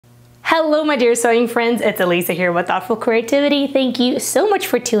Hello my dear sewing friends, it's Elisa here with Thoughtful Creativity. Thank you so much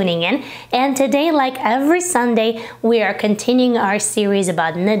for tuning in. And today, like every Sunday, we are continuing our series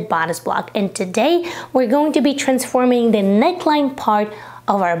about knit bodice block. And today we're going to be transforming the neckline part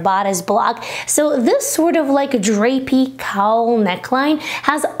of our bodice block. So this sort of like a drapey cowl neckline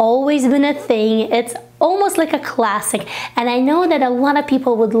has always been a thing. It's almost like a classic, and I know that a lot of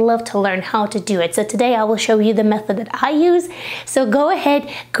people would love to learn how to do it. So today I will show you the method that I use. So go ahead,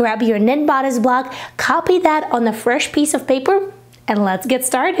 grab your knit bodice block, copy that on a fresh piece of paper, and let's get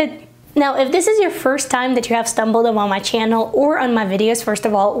started. Now, if this is your first time that you have stumbled upon my channel or on my videos, first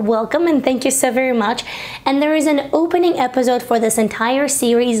of all, welcome and thank you so very much. And there is an opening episode for this entire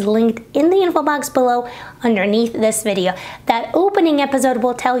series linked in the info box below underneath this video. That opening episode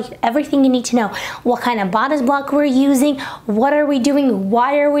will tell you everything you need to know. What kind of bodice block we're using, what are we doing,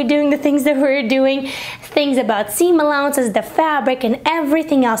 why are we doing the things that we're doing, things about seam allowances, the fabric, and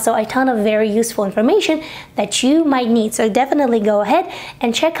everything else. So a ton of very useful information that you might need. So definitely go ahead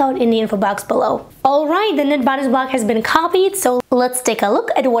and check out in the info box below. Alright, the knit bodice block has been copied, so let's take a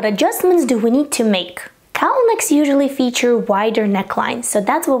look at what adjustments do we need to make. Cowl necks usually feature wider necklines, so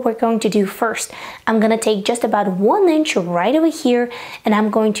that's what we're going to do first. I'm going to take just about 1 inch right over here and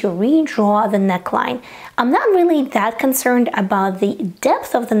I'm going to redraw the neckline. I'm not really that concerned about the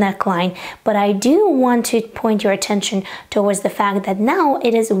depth of the neckline, but I do want to point your attention towards the fact that now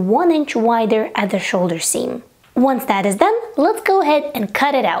it is 1 inch wider at the shoulder seam. Once that is done, let's go ahead and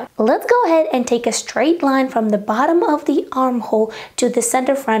cut it out. Let's go ahead and take a straight line from the bottom of the armhole to the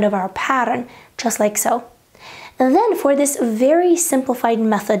center front of our pattern, just like so. And then for this very simplified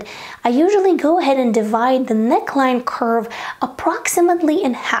method, I usually go ahead and divide the neckline curve approximately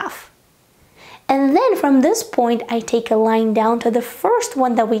in half. And then from this point, I take a line down to the first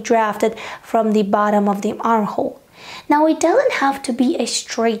one that we drafted from the bottom of the armhole. Now it doesn't have to be a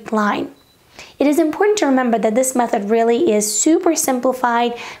straight line. It is important to remember that this method really is super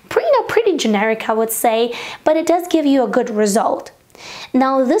simplified, pretty generic I would say, but it does give you a good result.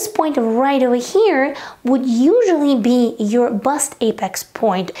 Now this point right over here would usually be your bust apex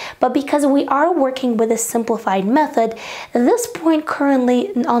point, but because we are working with a simplified method, this point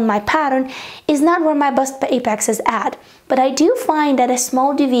currently on my pattern is not where my bust apex is at. But I do find that a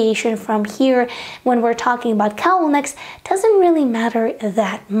small deviation from here when we're talking about cowl necks doesn't really matter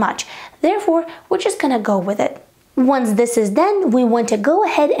that much. Therefore, we're just gonna go with it. Once this is done, we want to go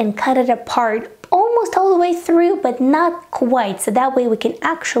ahead and cut it apart almost all the way through, but not quite. So that way we can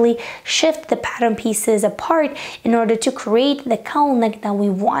actually shift the pattern pieces apart in order to create the cowl neck that we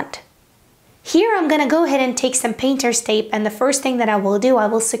want. Here I'm gonna go ahead and take some painter's tape, and the first thing that I will do, I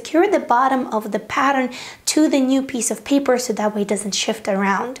will secure the bottom of the pattern to the new piece of paper so that way it doesn't shift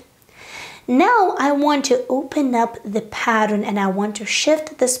around. Now I want to open up the pattern and I want to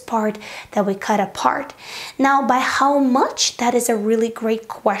shift this part that we cut apart. Now by how much? That is a really great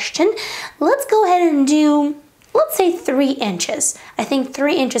question. Let's go ahead and do, let's say 3 inches. I think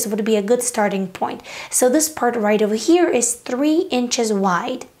 3 inches would be a good starting point. So this part right over here is 3 inches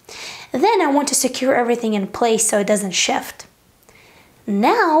wide. Then I want to secure everything in place so it doesn't shift.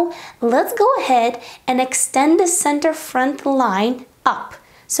 Now let's go ahead and extend the center front line up.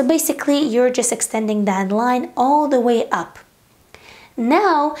 So basically you're just extending that line all the way up.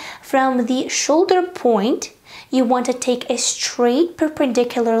 Now from the shoulder point, you want to take a straight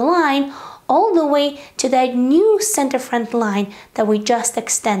perpendicular line all the way to that new center front line that we just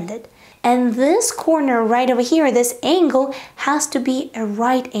extended. And this corner right over here, this angle has to be a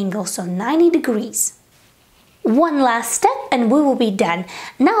right angle, so 90 degrees. One last step and we will be done.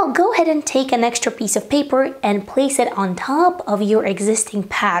 Now go ahead and take an extra piece of paper and place it on top of your existing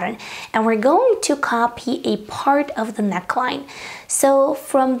pattern. And we're going to copy a part of the neckline. So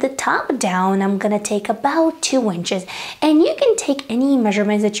from the top down, I'm gonna take about 2 inches. And you can take any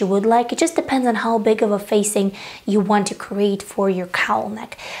measurements that you would like. It just depends on how big of a facing you want to create for your cowl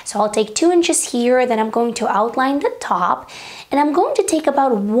neck. So I'll take 2 inches here, then I'm going to outline the top. And I'm going to take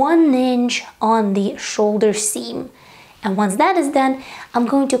about 1 inch on the shoulder seam. And once that is done, I'm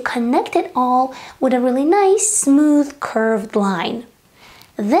going to connect it all with a really nice, smooth, curved line.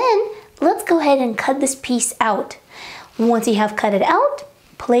 Then let's go ahead and cut this piece out. Once you have cut it out,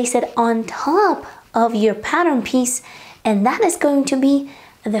 place it on top of your pattern piece, and that is going to be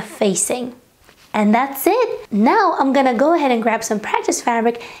the facing. And that's it. Now I'm gonna go ahead and grab some practice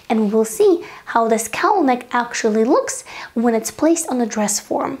fabric and we'll see how this cowl neck actually looks when it's placed on the dress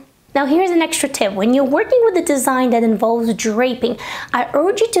form. Now here's an extra tip. When you're working with a design that involves draping, I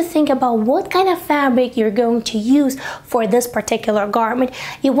urge you to think about what kind of fabric you're going to use for this particular garment.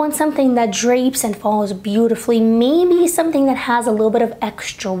 You want something that drapes and falls beautifully, maybe something that has a little bit of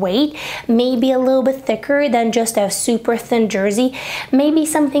extra weight, maybe a little bit thicker than just a super thin jersey, maybe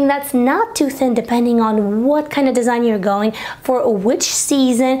something that's not too thin depending on what kind of design you're going for, which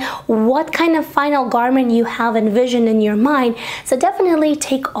season, what kind of final garment you have envisioned in your mind. So definitely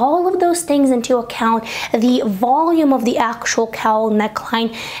take all of those things into account, the volume of the actual cowl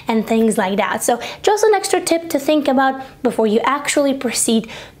neckline and things like that. So just an extra tip to think about before you actually proceed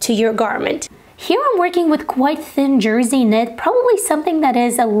to your garment. Here I'm working with quite thin jersey knit, probably something that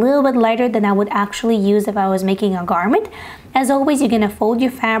is a little bit lighter than I would actually use if I was making a garment. As always, you're going to fold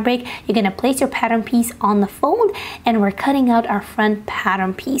your fabric, you're going to place your pattern piece on the fold, and we're cutting out our front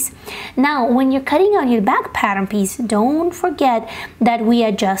pattern piece. Now, when you're cutting out your back pattern piece, don't forget that we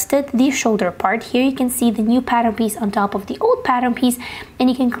adjusted the shoulder part. Here you can see the new pattern piece on top of the old pattern piece, and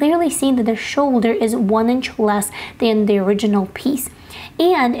you can clearly see that the shoulder is 1 inch less than the original piece.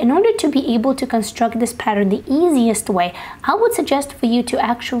 And in order to be able to construct this pattern the easiest way, I would suggest for you to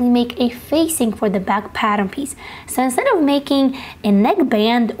actually make a facing for the back pattern piece. So instead of making a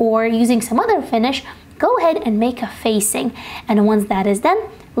neckband or using some other finish, go ahead and make a facing. And once that is done,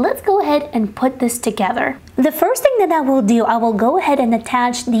 let's go ahead and put this together. The first thing that I will do, I will go ahead and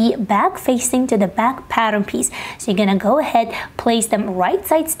attach the back facing to the back pattern piece. So you're gonna go ahead, place them right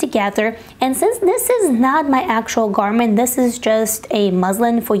sides together. And since this is not my actual garment, this is just a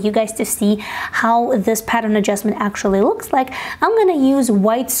muslin for you guys to see how this pattern adjustment actually looks like, I'm gonna use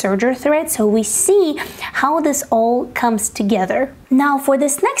white serger thread so we see how this all comes together. Now for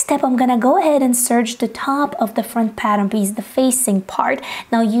this next step, I'm gonna go ahead and serge the top of the front pattern piece, the facing part.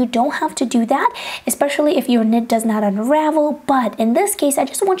 Now you don't have to do that, especially if your knit does not unravel, but in this case, I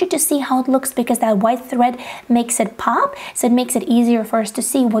just want you to see how it looks because that white thread makes it pop, so it makes it easier for us to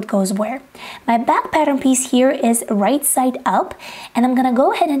see what goes where. My back pattern piece here is right side up, and I'm gonna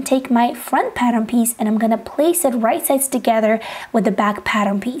go ahead and take my front pattern piece and I'm gonna place it right sides together with the back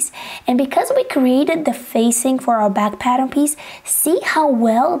pattern piece. And because we created the facing for our back pattern piece, see how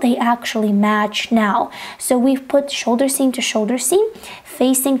well they actually match now. So we've put shoulder seam to shoulder seam,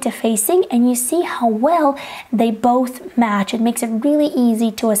 facing to facing, and you see how well they both match. It makes it really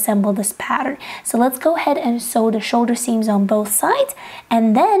easy to assemble this pattern. So let's go ahead and sew the shoulder seams on both sides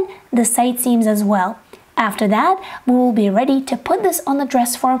and then the side seams as well. After that, we will be ready to put this on the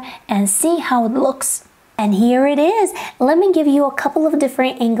dress form and see how it looks. And here it is. Let me give you a couple of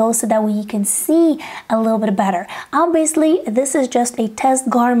different angles so that way you can see a little bit better. Obviously, this is just a test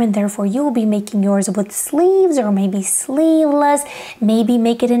garment, therefore you will be making yours with sleeves or maybe sleeveless, maybe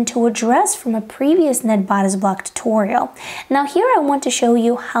make it into a dress from a previous knit bodice block tutorial. Now here I want to show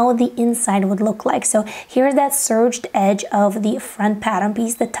you how the inside would look like. So here's that serged edge of the front pattern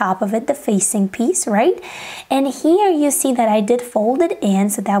piece, the top of it, the facing piece, right? And here you see that I did fold it in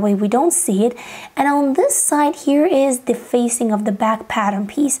so that way we don't see it. And on this side here is the facing of the back pattern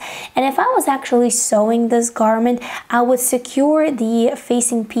piece, and if I was actually sewing this garment, I would secure the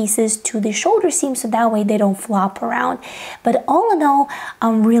facing pieces to the shoulder seam so that way they don't flop around. But all in all,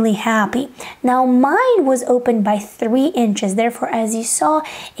 I'm really happy. Now mine was open by 3 inches, therefore as you saw,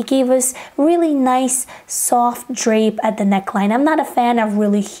 it gave us really nice soft drape at the neckline. I'm not a fan of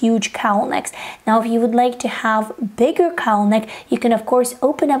really huge cowl necks. Now if you would like to have bigger cowl neck, you can of course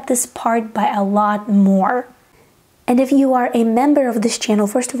open up this part by a lot more. And if you are a member of this channel,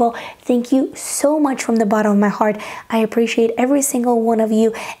 first of all, thank you so much from the bottom of my heart. I appreciate every single one of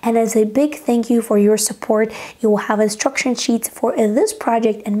you. And as a big thank you for your support, you will have instruction sheets for this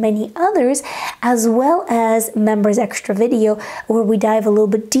project and many others, as well as members extra video where we dive a little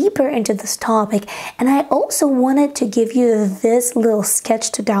bit deeper into this topic. And I also wanted to give you this little sketch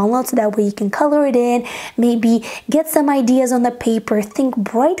to download so that way you can color it in, maybe get some ideas on the paper, think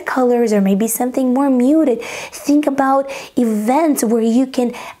bright colors or maybe something more muted. Think about events where you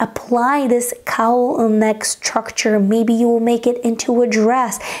can apply this cowl neck structure. Maybe you will make it into a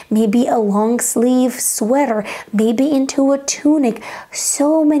dress, maybe a long sleeve sweater, maybe into a tunic.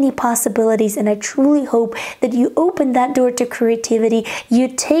 So many possibilities, and I truly hope that you open that door to creativity, you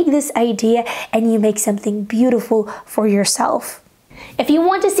take this idea and you make something beautiful for yourself. If you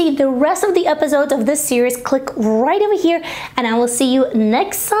want to see the rest of the episodes of this series, click right over here and I will see you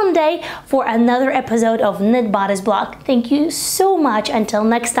next Sunday for another episode of Knit Bodice Block. Thank you so much. Until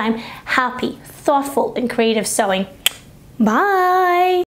next time, happy, thoughtful, and creative sewing. Bye!